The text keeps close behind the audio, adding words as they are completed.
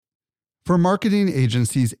For marketing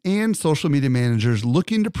agencies and social media managers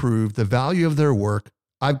looking to prove the value of their work,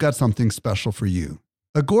 I've got something special for you.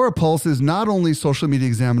 Agora Pulse is not only Social Media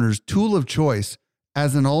Examiner's tool of choice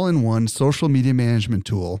as an all-in-one social media management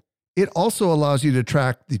tool, it also allows you to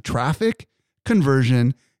track the traffic,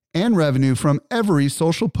 conversion, and revenue from every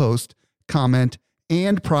social post, comment,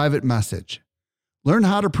 and private message. Learn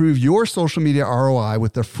how to prove your social media ROI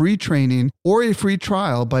with a free training or a free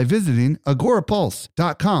trial by visiting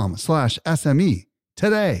agorapulse.com/SME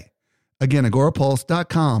today. Again,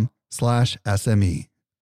 agorapulse.com/SME.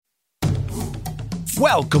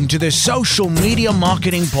 Welcome to the Social Media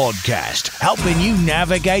Marketing Podcast, helping you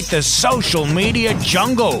navigate the social media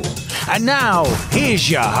jungle. And now, here's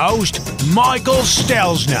your host, Michael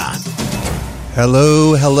Stelzner.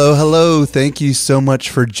 Hello. Thank you so much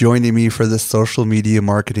for joining me for the Social Media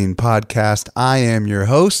Marketing Podcast. I am your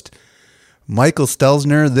host, Michael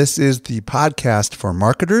Stelzner. This is the podcast for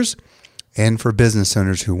marketers and for business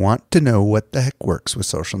owners who want to know what the heck works with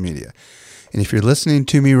social media. And if you're listening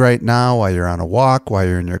to me right now while you're on a walk, while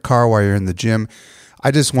you're in your car, while you're in the gym,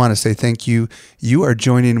 I just want to say thank you. You are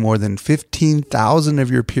joining more than 15,000 of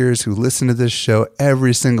your peers who listen to this show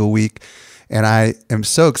every single week. And I am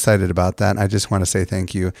so excited about that. I just want to say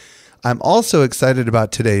thank you. I'm also excited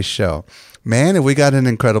about today's show. Man, have we got an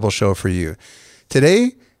incredible show for you.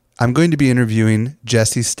 Today, I'm going to be interviewing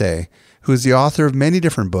Jessie Stay, who is the author of many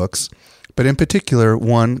different books, but in particular,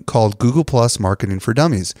 one called Google Plus Marketing for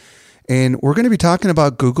Dummies. And we're going to be talking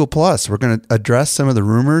about Google Plus. We're going to address some of the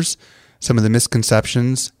rumors, some of the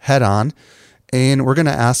misconceptions head on, and we're going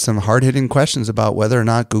to ask some hard-hitting questions about whether or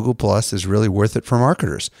not Google Plus is really worth it for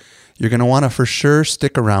marketers. You're going to want to for sure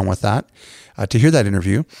stick around with that to hear that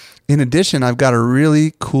interview. In addition, I've got a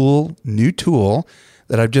really cool new tool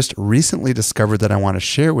that I've just recently discovered that I want to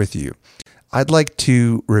share with you. I'd like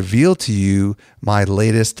to reveal to you my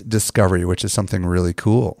latest discovery, which is something really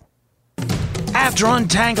cool. After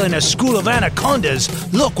untangling a school of anacondas,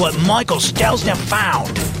 look what Michael Stelzner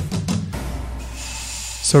found.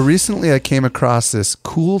 So recently I came across this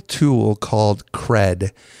cool tool called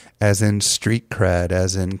Cred, as in street cred,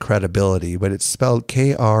 as in credibility, but it's spelled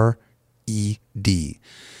Kred.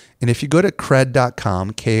 And if you go to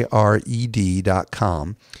cred.com,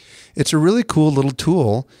 Kred.com, it's a really cool little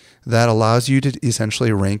tool that allows you to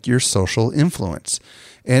essentially rank your social influence.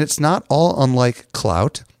 And it's not all unlike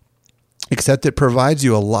Clout, except it provides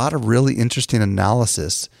you a lot of really interesting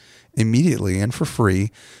analysis immediately and for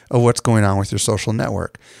free of what's going on with your social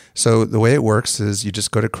network. So the way it works is you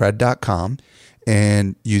just go to cred.com,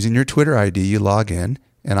 and using your Twitter ID, you log in,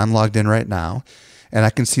 and I'm logged in right now, and I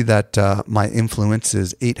can see that my influence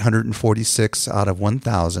is 846 out of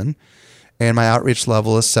 1,000, and my outreach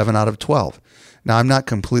level is 7 out of 12. Now, I'm not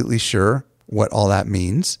completely sure what all that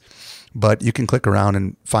means, but you can click around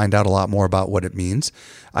and find out a lot more about what it means.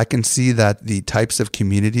 I can see that the types of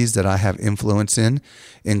communities that I have influence in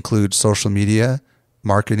include social media,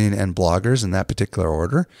 marketing, and bloggers in that particular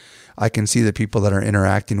order. I can see the people that are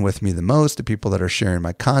interacting with me the most, the people that are sharing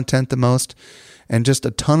my content the most, and just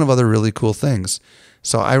a ton of other really cool things.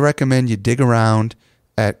 So I recommend you dig around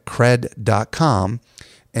at cred.com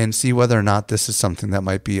and see whether or not this is something that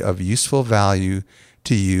might be of useful value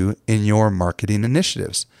to you in your marketing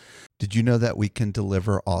initiatives. Did you know that we can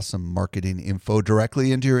deliver awesome marketing info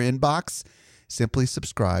directly into your inbox? Simply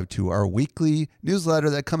subscribe to our weekly newsletter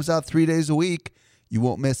that comes out 3 days a week. You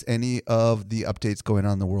won't miss any of the updates going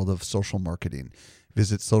on in the world of social marketing.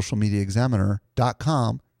 Visit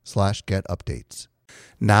socialmediaexaminer.com/get updates.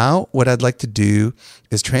 Now, what I'd like to do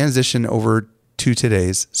is transition over to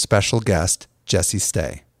today's special guest, Jessie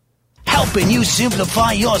Stay. Helping you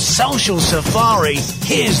simplify your social safari,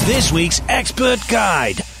 here's this week's expert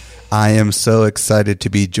guide. I am so excited to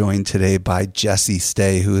be joined today by Jessie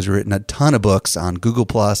Stay, who has written a ton of books on Google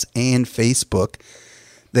Plus and Facebook.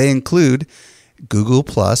 They include Google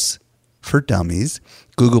Plus for Dummies,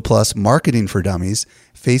 Google Plus Marketing for Dummies,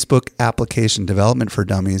 Facebook Application Development for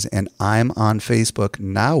Dummies, and I'm on Facebook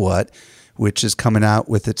Now What, which is coming out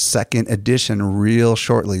with its second edition real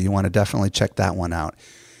shortly. You want to definitely check that one out.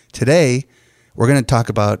 Today, we're going to talk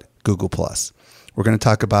about Google Plus. We're going to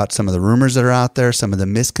talk about some of the rumors that are out there, some of the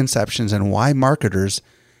misconceptions, and why marketers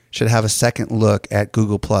should have a second look at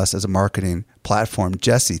Google Plus as a marketing platform.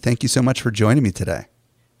 Jessie, thank you so much for joining me today.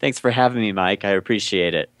 Thanks for having me, Mike. I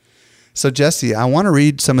appreciate it. So, Jessie, I want to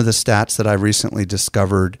read some of the stats that I recently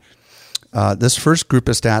discovered. This first group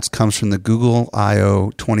of stats comes from the Google I/O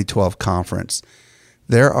 2012 conference.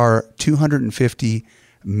 There are 250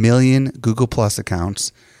 million Google Plus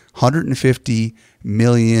accounts, 150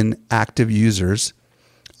 million active users,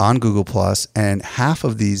 on Google Plus, and half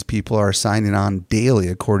of these people are signing on daily,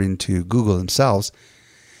 according to Google themselves.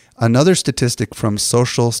 Another statistic from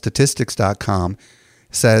socialstatistics.com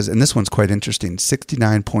says, and this one's quite interesting,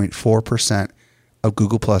 69.4% of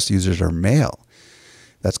Google Plus users are male.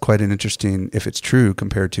 That's quite an interesting, if it's true,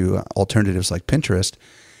 compared to alternatives like Pinterest.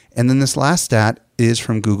 And then this last stat is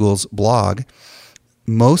from Google's blog.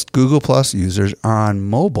 Most Google Plus users are on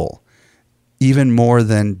mobile, even more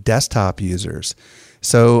than desktop users.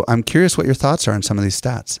 So I'm curious what your thoughts are on some of these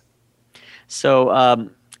stats. So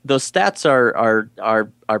those stats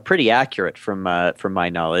are pretty accurate from my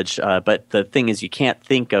knowledge. But the thing is, you can't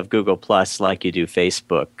think of Google Plus like you do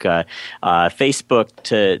Facebook.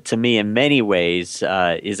 Facebook, to me, in many ways,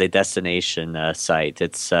 is a destination site.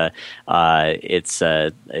 It's a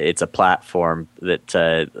platform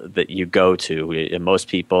that you go to. And most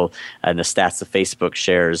people, and the stats that Facebook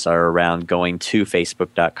shares are around going to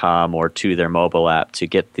Facebook.com or to their mobile app to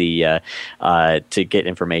get to get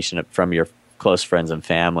information from your close friends and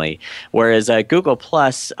family. Whereas Google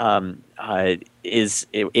Plus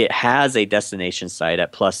it has a destination site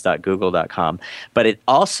at plus.google.com, but it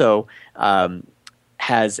also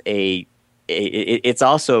has it's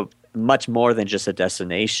also much more than just a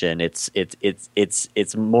destination. It's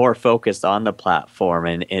more focused on the platform,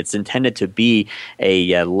 and it's intended to be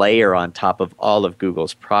a layer on top of all of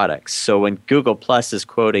Google's products. So when Google Plus is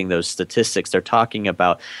quoting those statistics, they're talking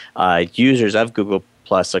about users of Google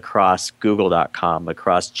Plus across Google.com,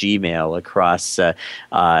 across Gmail, across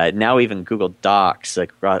now even Google Docs,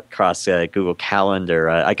 across Google Calendar.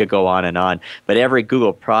 I could go on, but every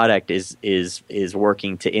Google product is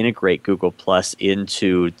working to integrate Google Plus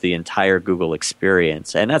into the entire Google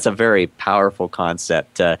experience, and that's a very powerful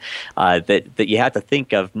concept that you have to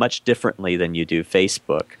think of much differently than you do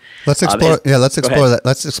Facebook. Let's explore. Let's explore that.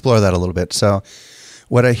 Let's explore that a little bit. So,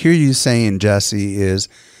 what I hear you saying, Jesse, is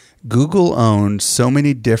Google owns so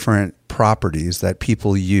many different properties that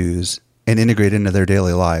people use and integrate into their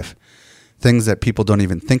daily life, things that people don't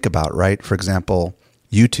even think about, right? For example,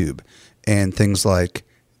 YouTube and things like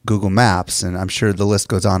Google Maps, and I'm sure the list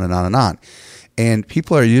goes on and on and on. And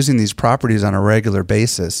people are using these properties on a regular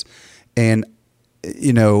basis. And,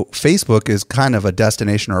 Facebook is kind of a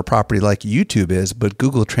destination or a property like YouTube is, but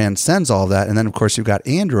Google transcends all that. And then, of course, you've got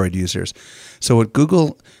Android users. So what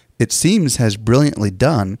Google, it seems, has brilliantly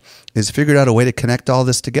done is figured out a way to connect all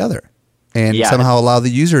this together and somehow allow the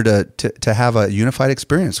user to have a unified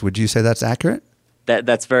experience. Would you say that's accurate?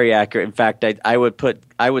 That's very accurate. In fact, I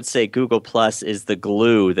would say Google Plus is the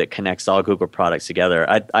glue that connects all Google products together.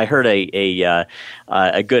 I heard a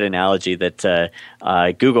good analogy that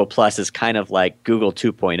Google Plus is kind of like Google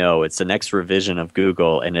 2.0. It's the next revision of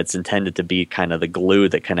Google, and it's intended to be kind of the glue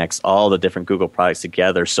that connects all the different Google products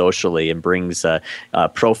together socially and brings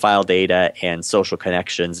profile data and social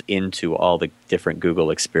connections into all the different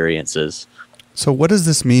Google experiences. So what does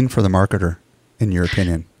this mean for the marketer, in your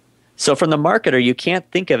opinion? So from the marketer, you can't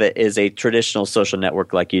think of it as a traditional social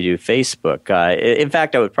network like you do Facebook. In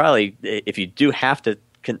fact, I would probably, if you do have to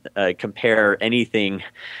compare anything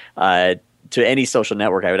to any social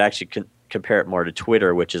network, I would actually compare it more to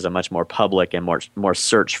Twitter, which is a much more public and more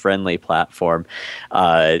search-friendly platform.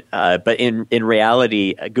 But in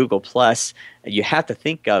reality, Google Plus, you have to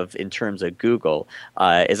think of in terms of Google.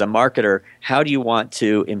 As a marketer, how do you want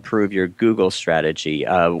to improve your Google strategy?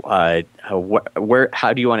 How do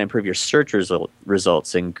you want to improve your search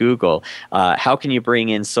results in Google? How can you bring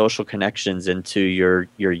in social connections into your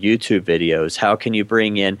YouTube videos? How can you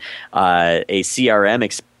bring in a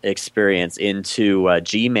CRM experience into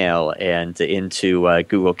Gmail and into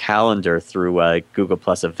Google Calendar through Google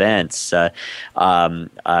Plus events?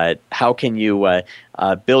 How can you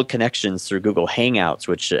build connections through Google Hangouts,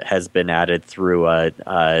 which has been added through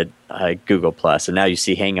Google Plus, and now you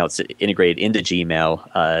see Hangouts integrated into Gmail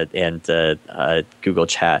and Google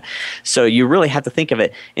Chat. So you really have to think of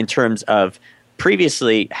it in terms of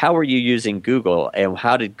previously, how were you using Google, and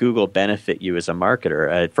how did Google benefit you as a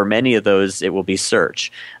marketer? For many of those, it will be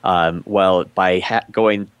search. By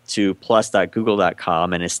going to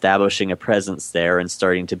plus.google.com and establishing a presence there and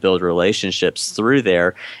starting to build relationships through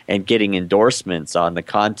there and getting endorsements on the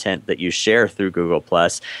content that you share through Google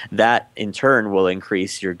Plus, that in turn will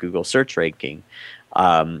increase your Google search ranking.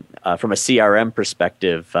 From a CRM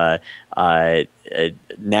perspective, now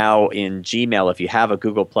in Gmail, if you have a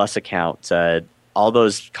Google Plus account, all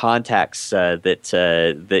those contacts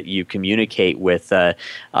that you communicate with in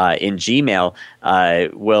Gmail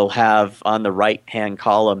will have on the right-hand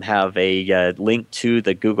column have a link to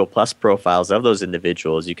the Google Plus profiles of those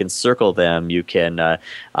individuals. You can circle them, you can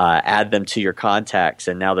add them to your contacts,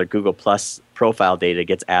 and now their Google Plus profile data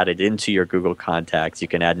gets added into your Google contacts. You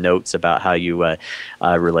can add notes about how you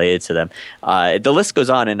related to them. The list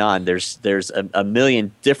goes on and on. There's a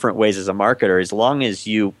million different ways as a marketer. As long as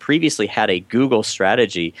you previously had a Google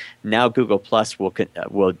strategy, now Google Plus will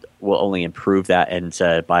only improve that. And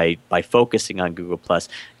by focusing on Google Plus,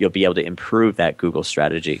 you'll be able to improve that Google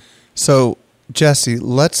strategy. So, Jesse,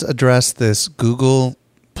 let's address this. Google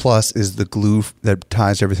Plus is the glue that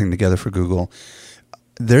ties everything together for Google.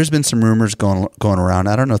 There's been some rumors going around.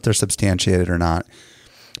 I don't know if they're substantiated or not,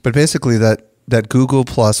 but basically that Google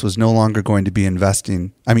Plus was no longer going to be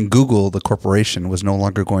investing. I mean, Google, the corporation, was no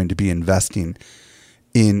longer going to be investing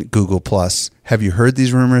in Google Plus. Have you heard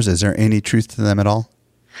these rumors? Is there any truth to them at all?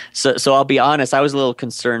 So I'll be honest, I was a little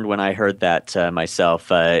concerned when I heard that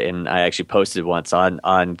myself, and I actually posted once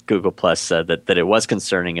on Google Plus that it was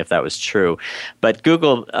concerning if that was true. But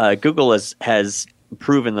Google has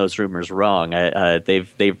proven those rumors wrong.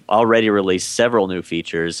 They've already released several new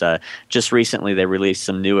features. Just recently, they released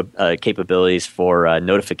some new capabilities for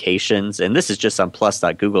notifications, and this is just on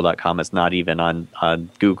plus.google.com. It's not even on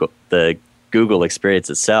Google, the Google experience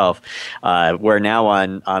itself, where now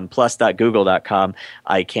on plus.google.com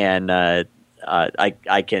I can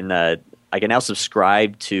now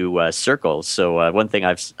subscribe to circles. So one thing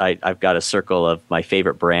I've got a circle of my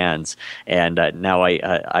favorite brands, and now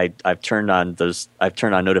I've turned on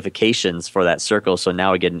notifications for that circle. So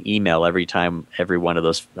now I get an email every time every one of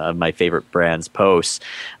those my favorite brands posts,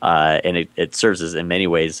 and it serves as in many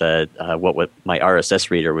ways what my RSS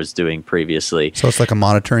reader was doing previously. So it's like a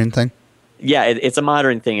monitoring thing. Yeah, it's a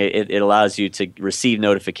modern thing. It allows you to receive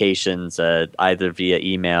notifications either via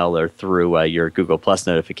email or through your Google Plus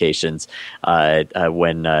notifications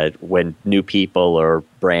when new people or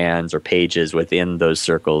brands or pages within those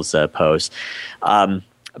circles post.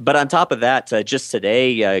 But on top of that, just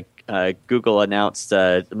today, Google announced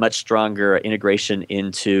a much stronger integration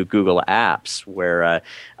into Google Apps, where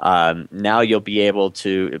now you'll be able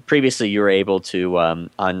to. Previously, you were able to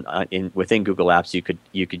within Google Apps, you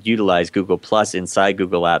could utilize Google Plus inside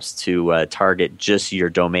Google Apps to target just your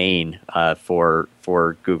domain for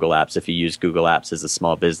Google Apps if you use Google Apps as a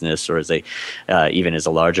small business or as even as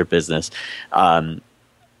a larger business. But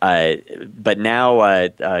now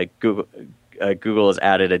Google has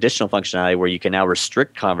added additional functionality where you can now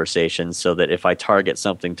restrict conversations, so that if I target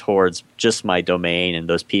something towards just my domain and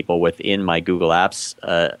those people within my Google Apps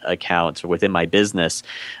account or within my business,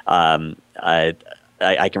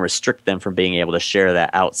 I can restrict them from being able to share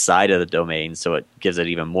that outside of the domain. So it gives it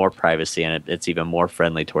even more privacy, and it's even more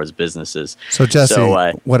friendly towards businesses. So Jesse,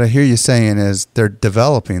 what I hear you saying is they're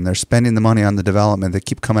spending the money on the development. They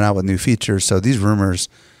keep coming out with new features. So these rumors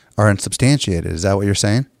are unsubstantiated. Is that what you're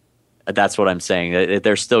saying? That's what I'm saying.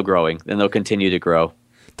 They're still growing, and they'll continue to grow.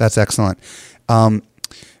 That's excellent.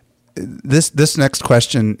 This next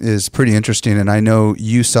question is pretty interesting, and I know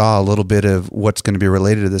you saw a little bit of what's going to be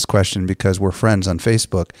related to this question because we're friends on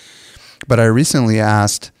Facebook. But I recently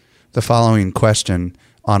asked the following question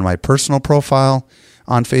on my personal profile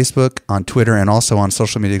on Facebook, on Twitter, and also on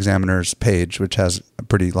Social Media Examiner's page, which has a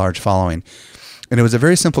pretty large following. And it was a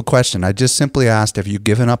very simple question. I just simply asked, have you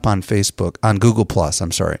given up on Google Plus?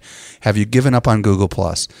 Have you given up on Google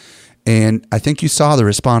Plus? And I think you saw the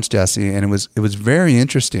response, Jesse, and it was very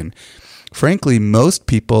interesting. Frankly, most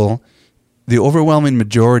people, the overwhelming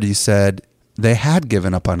majority, said they had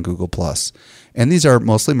given up on Google Plus. And these are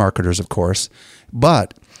mostly marketers, of course.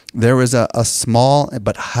 But there was a small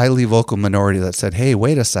but highly vocal minority that said, hey,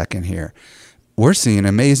 wait a second here. We're seeing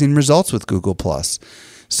amazing results with Google Plus.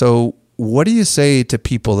 So what do you say to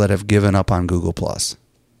people that have given up on Google Plus?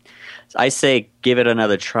 I say give it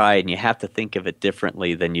another try, and you have to think of it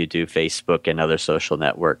differently than you do Facebook and other social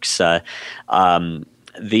networks. I'm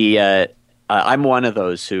one of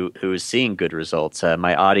those who is seeing good results.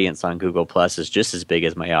 My audience on Google Plus is just as big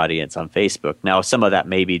as my audience on Facebook. Now, some of that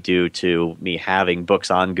may be due to me having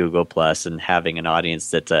books on Google Plus and having an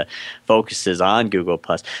audience that focuses on Google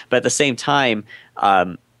Plus. But at the same time,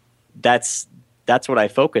 that's what I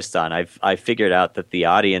focused on. I figured out that the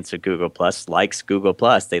audience of Google Plus likes Google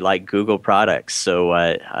Plus. They like Google products. So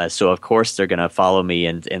of course they're going to follow me,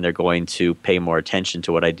 and they're going to pay more attention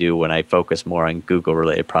to what I do when I focus more on Google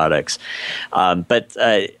related products. But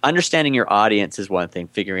understanding your audience is one thing,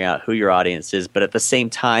 figuring out who your audience is. But at the same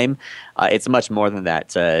time, it's much more than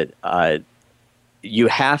that. You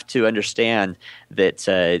have to understand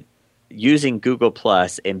that using Google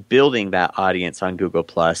Plus and building that audience on Google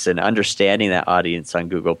Plus and understanding that audience on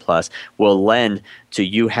Google Plus will lend to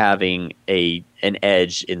you having an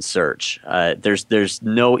edge in search. There's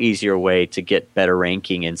no easier way to get better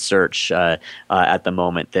ranking in search at the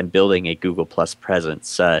moment than building a Google Plus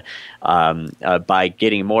presence by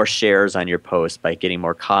getting more shares on your post, by getting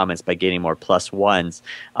more comments, by getting more plus ones.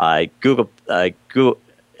 Google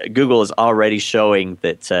is already showing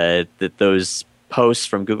that those posts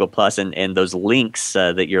from Google Plus and those links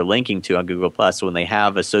that you're linking to on Google Plus, when they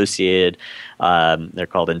have associated, they're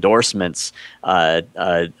called endorsements,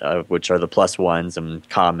 which are the plus ones and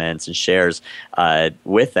comments and shares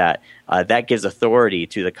with that. That gives authority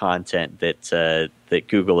to the content that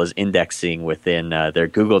Google is indexing within their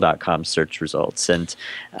Google.com search results, and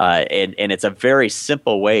it's a very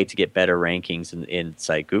simple way to get better rankings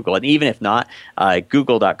inside Google. And even if not,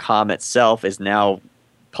 Google.com itself is now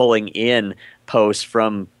pulling in posts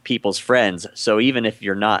from people's friends. So even if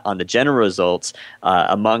you're not on the general results,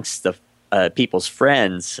 amongst the people's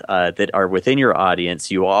friends that are within your audience,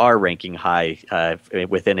 you are ranking high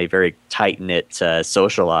within a very tight-knit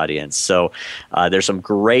social audience. So there's some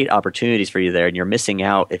great opportunities for you there, and you're missing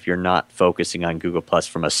out if you're not focusing on Google Plus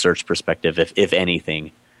from a search perspective, if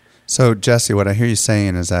anything. So, Jesse, what I hear you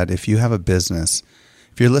saying is that if you have a business,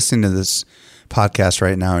 if you're listening to this podcast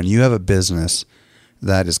right now and you have a business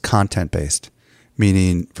that is content-based,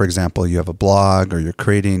 meaning, for example, you have a blog or you're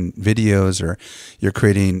creating videos or you're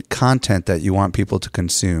creating content that you want people to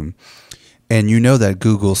consume, and you know that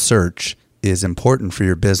Google search is important for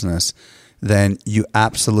your business, then you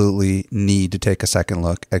absolutely need to take a second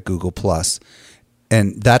look at Google Plus.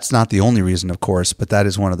 And that's not the only reason, of course, but that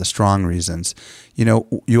is one of the strong reasons. You know,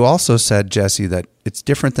 you also said, Jesse, that it's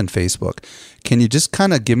different than Facebook. Can you just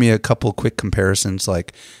kind of give me a couple quick comparisons?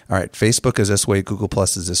 Like, all right, Facebook is this way, Google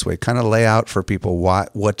Plus is this way. Kind of lay out for people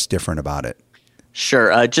what's different about it.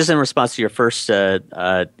 Sure. Just in response to your first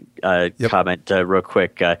comment, real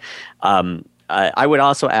quick, I would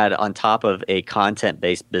also add, on top of a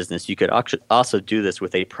content-based business, you could also do this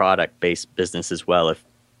with a product-based business as well. If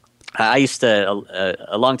I used to,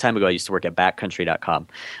 a long time ago, I used to work at backcountry.com,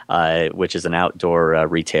 which is an outdoor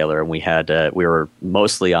retailer, and we were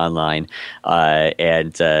mostly online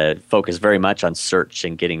and focused very much on search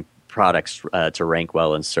and getting products to rank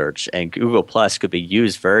well in search. And Google Plus could be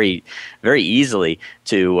used very, very easily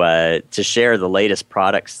to share the latest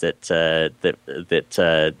products that a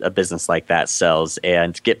business like that sells,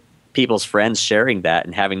 and get people's friends sharing that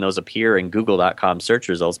and having those appear in Google.com search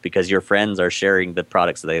results because your friends are sharing the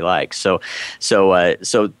products that they like. So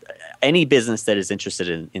any business that is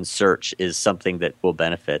interested in search is something that will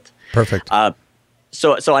benefit. Perfect.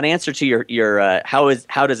 So on answer to your how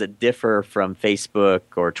does it differ from Facebook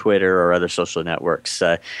or Twitter or other social networks?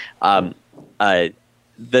 The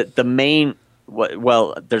main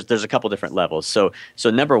there's a couple different levels. So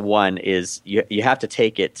number one is you have to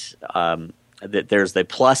take it. There's the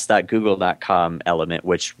plus.google.com element,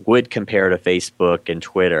 which would compare to Facebook and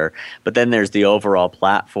Twitter, but then there's the overall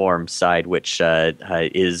platform side, which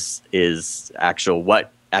is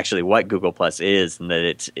actually what Google Plus is, and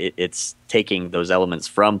that it's taking those elements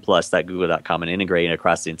from plus.google.com and integrating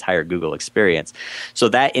across the entire Google experience. So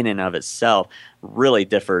that in and of itself really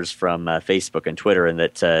differs from Facebook and Twitter, in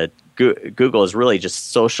that Google is really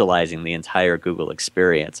just socializing the entire Google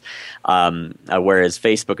experience, whereas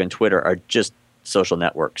Facebook and Twitter are just social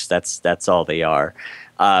networks. That's all they are.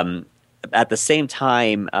 At the same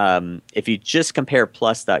time, if you just compare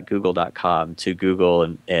plus.google.com to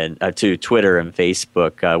Google and to Twitter and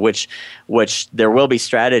Facebook, which there will be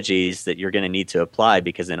strategies that you're going to need to apply,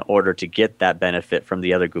 because in order to get that benefit from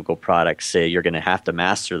the other Google products, you're going to have to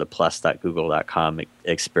master the plus.google.com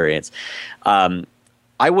experience.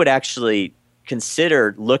 I would actually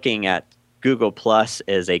consider looking at Google Plus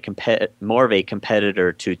as more of a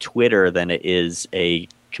competitor to Twitter than it is a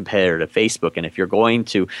competitor to Facebook. And if you're going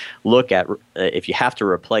to look at, if you have to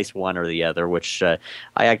replace one or the other, which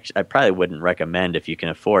I probably wouldn't recommend if you can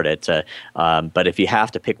afford it, but if you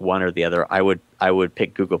have to pick one or the other, I would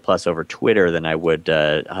pick Google Plus over Twitter than I would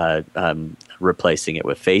replacing it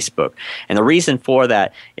with Facebook. And the reason for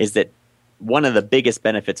that is that one of the biggest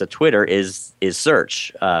benefits of Twitter is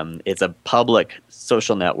search. It's a public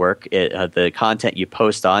social network. The content you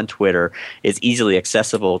post on Twitter is easily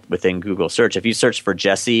accessible within Google search. If you search for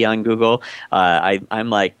Jesse on Google, I'm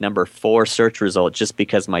like number 4 search result just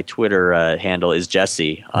because my Twitter handle is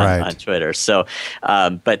Jesse on Twitter. So,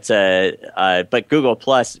 but Google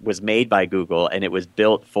Plus was made by Google, and it was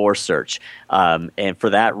built for search. And for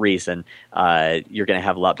that reason, you're going to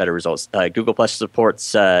have a lot better results. Google Plus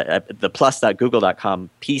supports the plus.google.com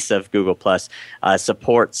piece of Google Plus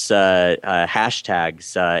supports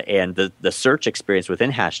hashtags, and the search experience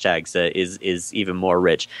within hashtags is even more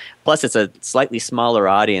rich. Plus, it's a slightly smaller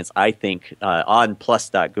audience, I think, on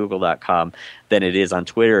plus.google.com than it is on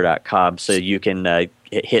twitter.com. So you can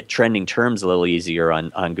hit trending terms a little easier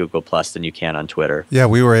on Google Plus than you can on Twitter. Yeah,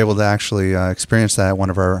 we were able to actually experience that at one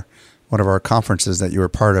of our conferences that you were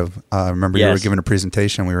part of. Remember, you were giving a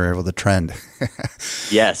presentation. We were able to trend.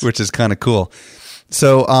 Yes, which is kind of cool.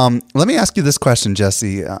 So let me ask you this question,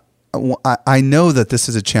 Jesse. I know that this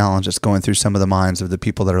is a challenge that's going through some of the minds of the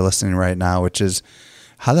people that are listening right now, which is,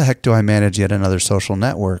 how the heck do I manage yet another social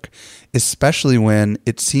network, especially when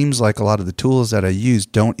it seems like a lot of the tools that I use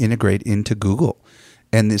don't integrate into Google.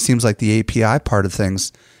 And it seems like the API part of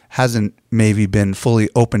things hasn't maybe been fully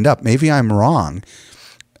opened up. Maybe I'm wrong.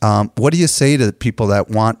 What do you say to people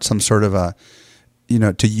that want some sort of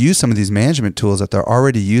to use some of these management tools that they're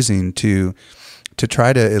already using to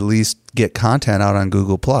try to at least get content out on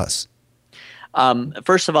Google Plus?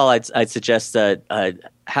 First of all, I'd suggest that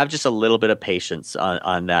have just a little bit of patience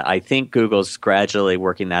on that. I think Google's gradually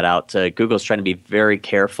working that out. Google's trying to be very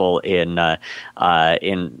careful in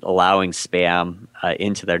allowing spam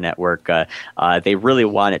into their network. They really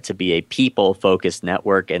want it to be a people-focused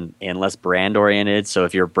network and less brand-oriented. So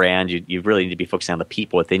if you're a brand, you really need to be focusing on the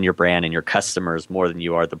people within your brand and your customers more than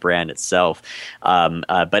you are the brand itself.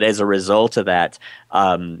 But as a result of that,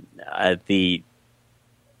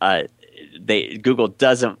 Google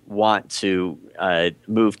doesn't want to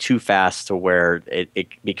move too fast to where it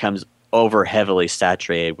becomes over heavily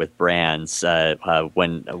saturated with brands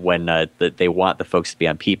when they want the folks to be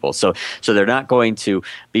on people. So they're not going to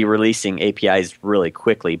be releasing APIs really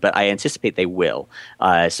quickly, but I anticipate they will.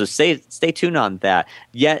 So stay tuned on that.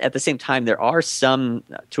 Yet at the same time, there are some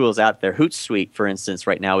tools out there. Hootsuite, for instance,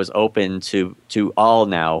 right now is open to all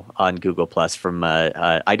now on Google Plus. From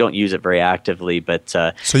I don't use it very actively, but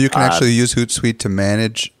so you can actually use Hootsuite to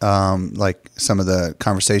manage like some of the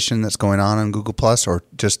conversation that's going on Google Plus, or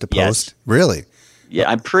just to post. Yes. Really? Yeah,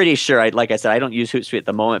 I'm pretty sure. Like I said, I don't use Hootsuite at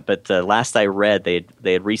the moment, but last I read, they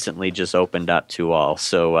had recently just opened up to all.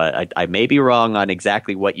 So I may be wrong on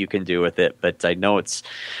exactly what you can do with it, but I know it's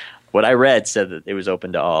what I read said that it was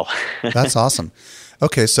open to all. That's awesome.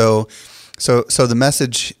 Okay, so the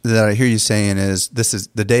message that I hear you saying is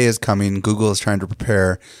the day is coming. Google is trying to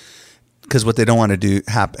prepare. Because what they don't want to do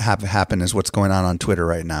happen is what's going on Twitter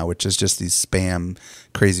right now, which is just these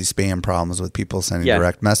crazy spam problems with people sending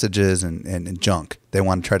direct messages and junk. They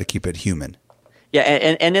want to try to keep it human. Yeah,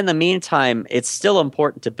 and in the meantime, it's still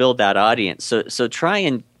important to build that audience. So try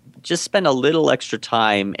and just spend a little extra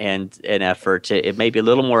time and effort. It may be a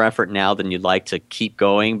little more effort now than you'd like to keep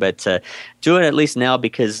going, but do it at least now,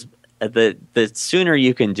 because the sooner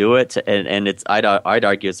you can do it, and I'd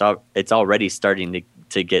argue it's already starting to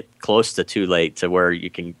get close to too late to where you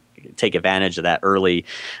can take advantage of that early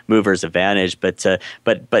movers advantage, but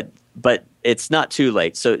it's not too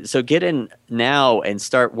late. So get in now and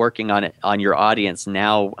start working on it, on your audience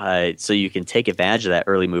now, so you can take advantage of that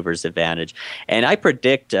early movers advantage. And I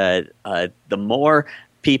predict the more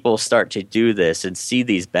people start to do this and see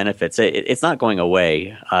these benefits, it's not going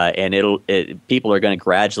away, and people are going to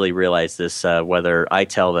gradually realize this, whether I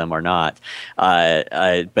tell them or not.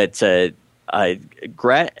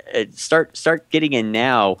 Start getting in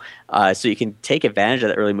now, so you can take advantage of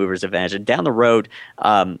the early movers advantage. And down the road,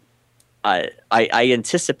 I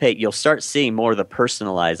anticipate you'll start seeing more of the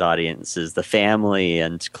personalized audiences, the family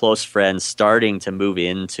and close friends, starting to move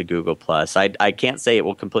into Google Plus. I can't say it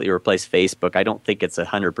will completely replace Facebook. I don't think it's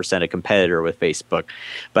 100% a competitor with Facebook,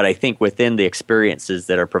 but I think within the experiences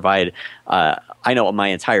that are provided, I know my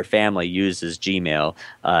entire family uses Gmail.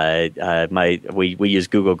 We use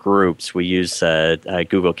Google Groups. We use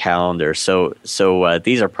Google Calendar. So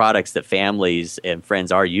these are products that families and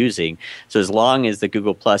friends are using. So as long as the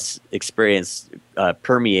Google Plus experience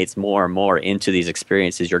permeates more and more into these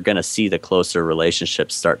experiences, you're going to see the closer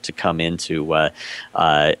relationships start to come into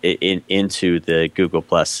the Google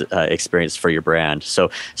Plus experience for your brand. So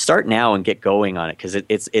start now and get going on it, because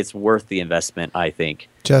it's worth the investment, I think.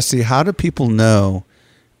 Jesse, how do people know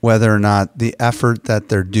whether or not the effort that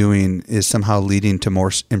they're doing is somehow leading to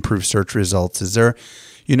more improved search results? Is there,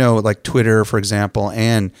 like Twitter, for example,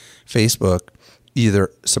 and Facebook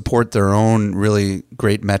either support their own really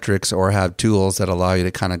great metrics or have tools that allow you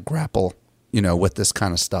to kind of grapple, with this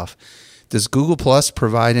kind of stuff? Does Google Plus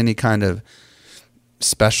provide any kind of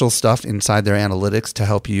special stuff inside their analytics to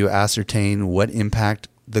help you ascertain what impact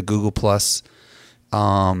the Google Plus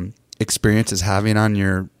experience is having on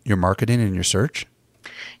your marketing and your search?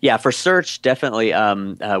 Yeah, for search, definitely.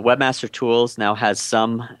 Webmaster Tools now has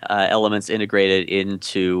some elements integrated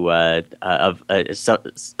into has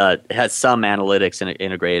some analytics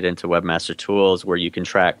integrated into Webmaster Tools, where you can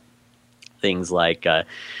track things like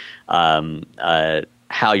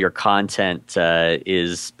how your content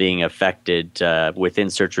is being affected within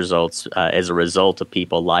search results as a result of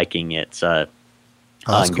people liking it.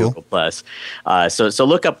 On cool. Google Plus, so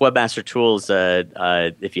look up Webmaster Tools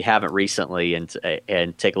if you haven't recently,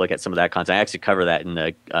 and take a look at some of that content. I actually cover that in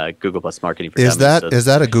the Google Plus Marketing for Is Dummies. is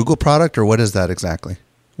that a Google product, or what is that exactly?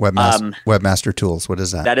 Webmaster Tools. What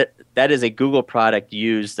is that? That is a Google product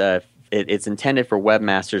used. It's intended for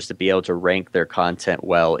webmasters to be able to rank their content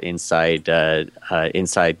well inside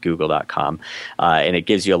Google.com, and it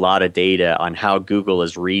gives you a lot of data on how Google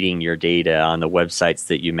is reading your data on the websites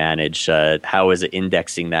that you manage. How is it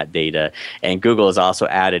indexing that data? And Google has also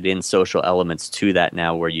added in social elements to that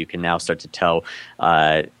now, where you can now start to tell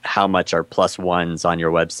how much are plus ones on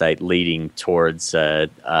your website leading towards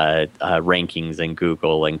rankings in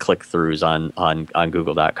Google and click throughs on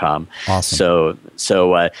Google.com. Awesome. So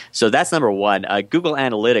that's number one. Google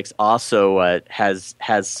Analytics also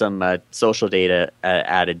has some social data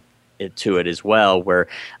added to it as well, where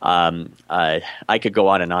I could go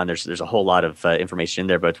on and on. There's a whole lot of information in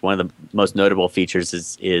there, but one of the most notable features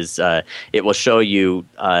is it will show you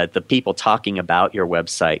the people talking about your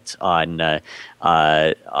website on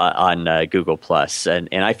Google Plus, and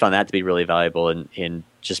I found that to be really valuable in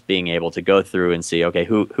just being able to go through and see, okay,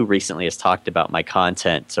 who recently has talked about my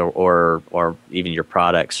content or even your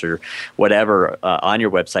products or whatever on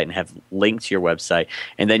your website and have linked to your website.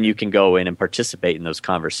 And then you can go in and participate in those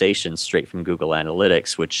conversations straight from Google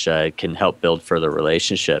Analytics, which can help build further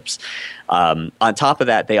relationships. On top of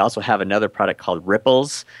that, they also have another product called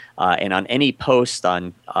Ripples. And on any post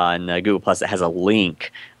on Google Plus that has a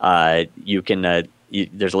link, you can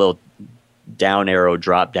there's a little down arrow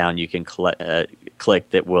drop down you can click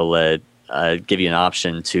that will give you an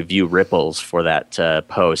option to view ripples for that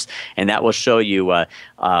post, and that will show you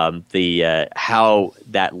how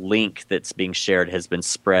that link that's being shared has been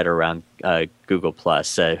spread around Google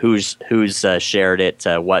Plus, who's shared it,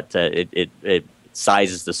 what it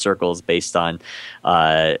sizes the circles based on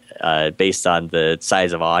the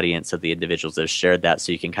size of audience of the individuals that have shared that,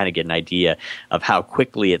 so you can kind of get an idea of how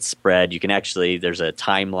quickly it's spread. You can actually, there's a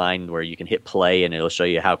timeline where you can hit play and it'll show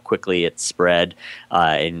you how quickly it's spread,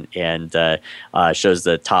 and shows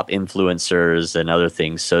the top influencers and other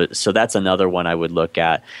things. So that's another one I would look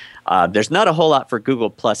at. There's not a whole lot for Google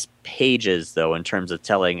Plus pages, though, in terms of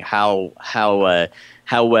telling how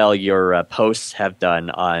well your posts have done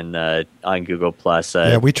on Google Plus.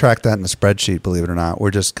 Yeah, we track that in the spreadsheet. Believe it or not,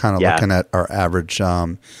 we're just kind of looking at our average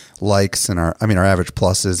likes and our average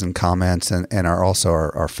pluses and comments, and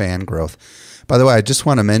our fan growth. By the way, I just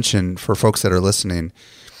want to mention for folks that are listening,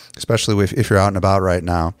 especially if you're out and about right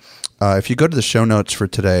now, if you go to the show notes for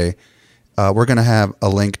today, we're going to have a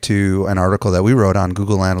link to an article that we wrote on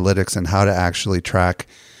Google Analytics and how to actually track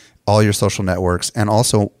all your social networks, and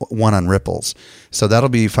also one on Ripples. So that'll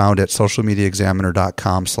be found at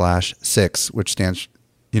socialmediaexaminer.com/6, which stands,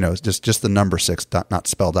 just the number 6, not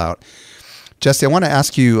spelled out. Jesse, I want to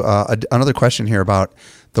ask you another question here about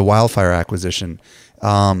the Wildfire acquisition.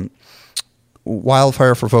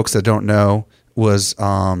 Wildfire, for folks that don't know, was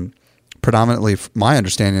predominantly, my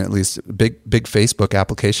understanding at least, big Facebook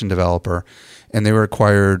application developer, and they were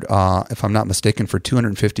acquired, if I'm not mistaken, for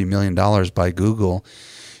 $250 million by Google.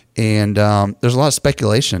 And there's a lot of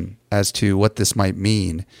speculation as to what this might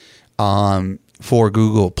mean for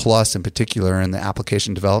Google Plus in particular and the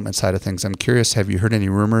application development side of things. I'm curious, have you heard any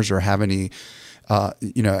rumors or have any,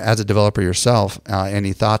 as a developer yourself,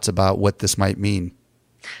 any thoughts about what this might mean?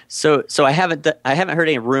 So I haven't heard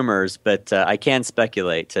any rumors, but I can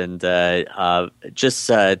speculate, and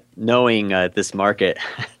just knowing this market.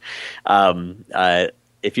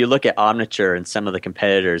 If you look at Omniture and some of the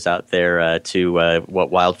competitors out there to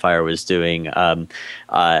what Wildfire was doing, I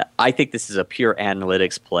think this is a pure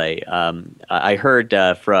analytics play. I heard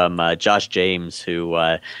from Josh James, who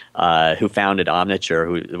founded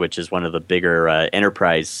Omniture, which is one of the bigger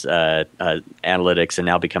enterprise analytics and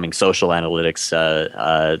now becoming social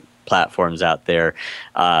analytics platforms out there.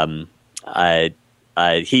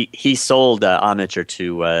 He sold Omniture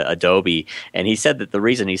to Adobe, and he said that the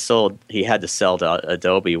reason he had to sell to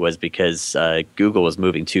Adobe was because Google was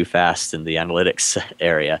moving too fast in the analytics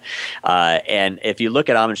area. And if you look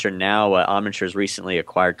at Omniture now, Omniture has recently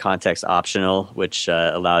acquired Context Optional, which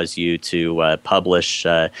allows you to publish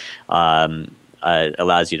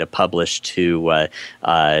allows you to publish to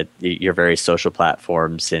your various social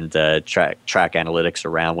platforms and track analytics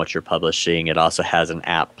around what you're publishing. It also has an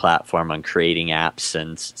app platform on creating apps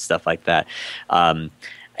and stuff like that. And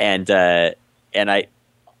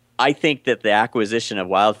I think that the acquisition of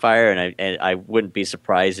Wildfire, and I wouldn't be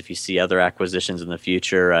surprised if you see other acquisitions in the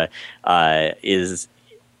future, is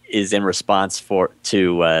in response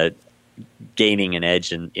to gaining an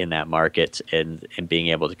edge in that market and being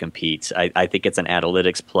able to compete. I think it's an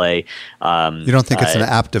analytics play. You don't think it's an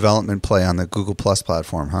app development play on the Google Plus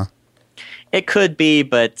platform, huh? It could be,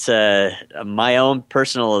 but my own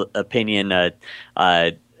personal opinion,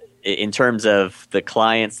 in terms of the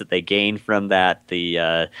clients that they gain from that,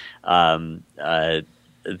 the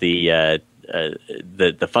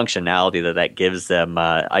functionality that gives them,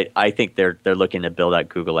 I think they're looking to build out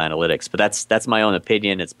Google Analytics. But that's my own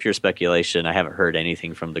opinion. It's pure speculation. I haven't heard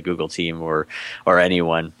anything from the Google team or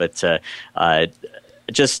anyone. But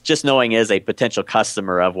just knowing as a potential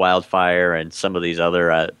customer of Wildfire and some of these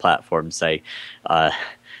other platforms, that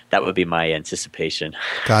would be my anticipation.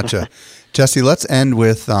 Gotcha. Jesse, let's end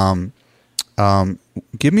with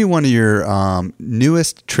give me one of your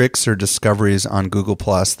newest tricks or discoveries on Google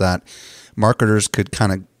Plus that marketers could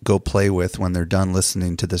kind of go play with when they're done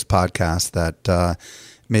listening to this podcast, that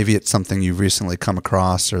maybe it's something you've recently come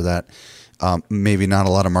across or that maybe not a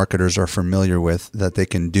lot of marketers are familiar with that they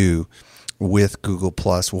can do with Google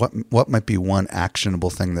Plus. What might be one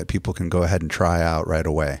actionable thing that people can go ahead and try out right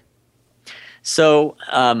away? So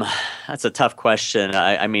that's a tough question.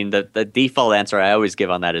 I mean, the default answer I always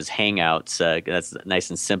give on that is Hangouts. That's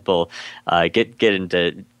nice and simple.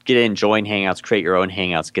 Get in, join Hangouts, create your own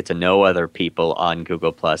Hangouts, get to know other people on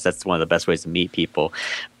Google Plus. That's one of the best ways to meet people.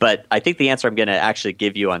 But I think the answer I'm going to actually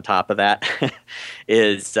give you on top of that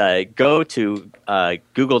is go to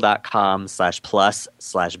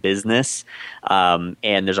google.com/plus/business. And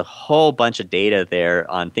there's a whole bunch of data there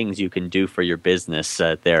on things you can do for your business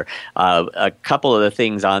there. A couple of the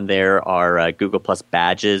things on there are Google Plus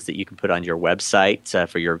badges that you can put on your website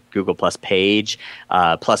for your Google Plus page,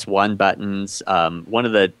 +1 buttons. One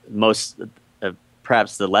of the most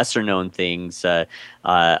perhaps the lesser known things are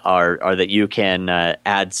that you can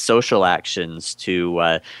add social actions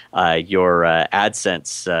to your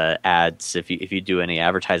AdSense ads if you do any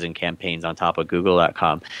advertising campaigns on top of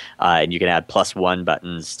Google.com, and you can add +1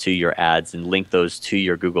 buttons to your ads and link those to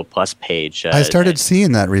your Google Plus page. I started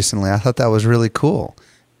seeing that recently. I thought that was really cool.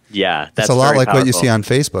 Yeah, that's a lot like powerful. What you see on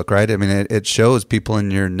Facebook, right? I mean, it shows people in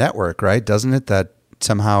your network, right? Doesn't it? That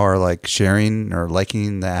somehow are like sharing or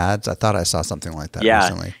liking the ads. I thought I saw something like that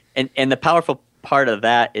recently. And the powerful part of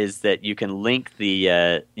that is that you can link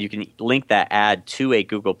that ad to a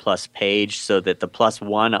Google Plus page so that the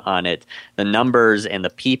 +1 on it, the numbers and the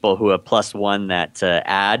people who have +1 that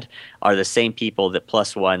ad are the same people that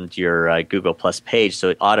 +1 your Google Plus page. So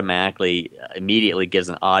it automatically immediately gives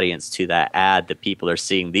an audience to that ad that people are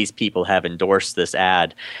seeing. These people have endorsed this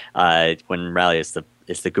ad when really it's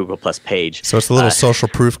the Google Plus page. So it's a little social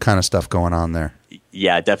proof kind of stuff going on there.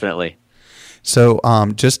 Yeah, definitely. So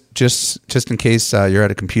just in case you're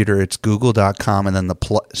at a computer, it's google.com and then the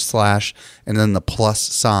 / and then the plus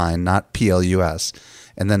sign, not PLUS,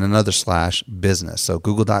 and then another /business. So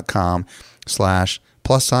google.com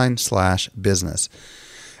 /+/business.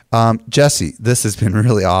 Jesse, this has been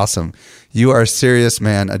really awesome. You are a serious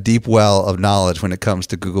man, a deep well of knowledge when it comes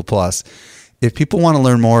to Google Plus. If people want to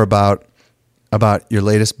learn more about your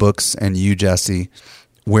latest books and you, Jesse,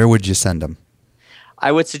 where would you send them?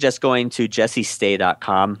 I would suggest going to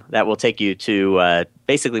jessestay.com. That will take you to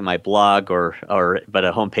basically my blog but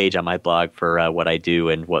a homepage on my blog for what I do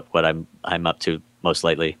and what I'm up to most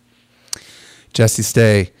lately. Jesse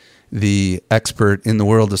Stay, the expert in the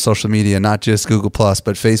world of social media, not just Google Plus,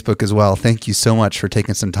 but Facebook as well. Thank you so much for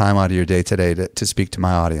taking some time out of your day today to speak to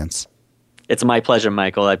my audience. It's my pleasure,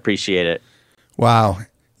 Michael. I appreciate it. Wow.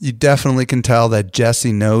 You definitely can tell that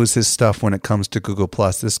Jesse knows his stuff when it comes to Google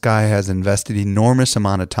Plus. This guy has invested enormous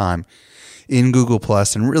amount of time in Google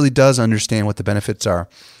Plus and really does understand what the benefits are.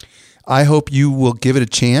 I hope you will give it a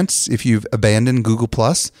chance if you've abandoned Google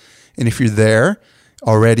Plus, and if you're there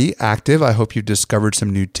already active, I hope you've discovered some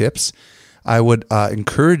new tips. I would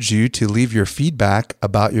encourage you to leave your feedback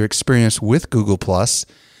about your experience with Google Plus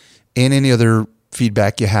and any other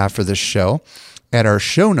feedback you have for this show at our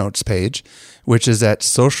show notes page, which is at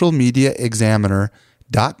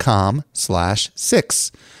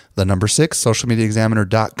socialmediaexaminer.com/6. The number 6,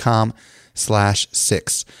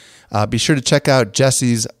 socialmediaexaminer.com/6. Be sure to check out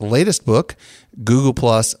Jesse's latest book, Google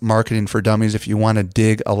Plus Marketing for Dummies, if you want to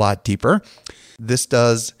dig a lot deeper. This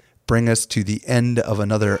does bring us to the end of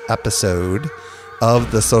another episode.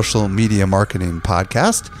 of the Social Media Marketing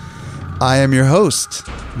Podcast. I am your host,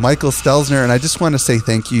 Michael Stelzner, and I just want to say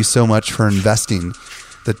thank you so much for investing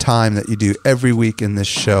the time that you do every week in this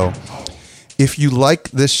show. If you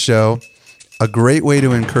like this show, a great way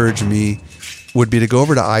to encourage me would be to go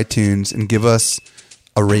over to iTunes and give us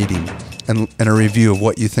a rating and a review of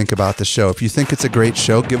what you think about the show. If you think it's a great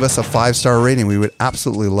show, give us a 5-star rating. We would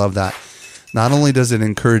absolutely love that. Not only does it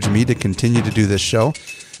encourage me to continue to do this show,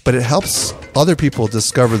 but it helps other people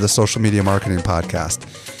discover the Social Media Marketing Podcast.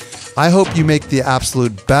 I hope you make the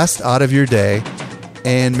absolute best out of your day,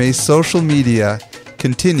 and may social media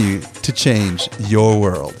continue to change your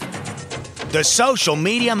world. The Social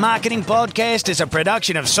Media Marketing Podcast is a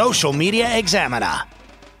production of Social Media Examiner.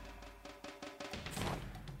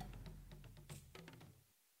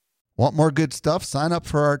 Want more good stuff? Sign up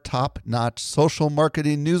for our top-notch social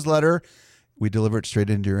marketing newsletter. We deliver it straight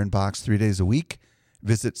into your inbox 3 days a week.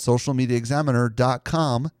 Visit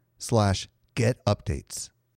socialmediaexaminer.com/get updates.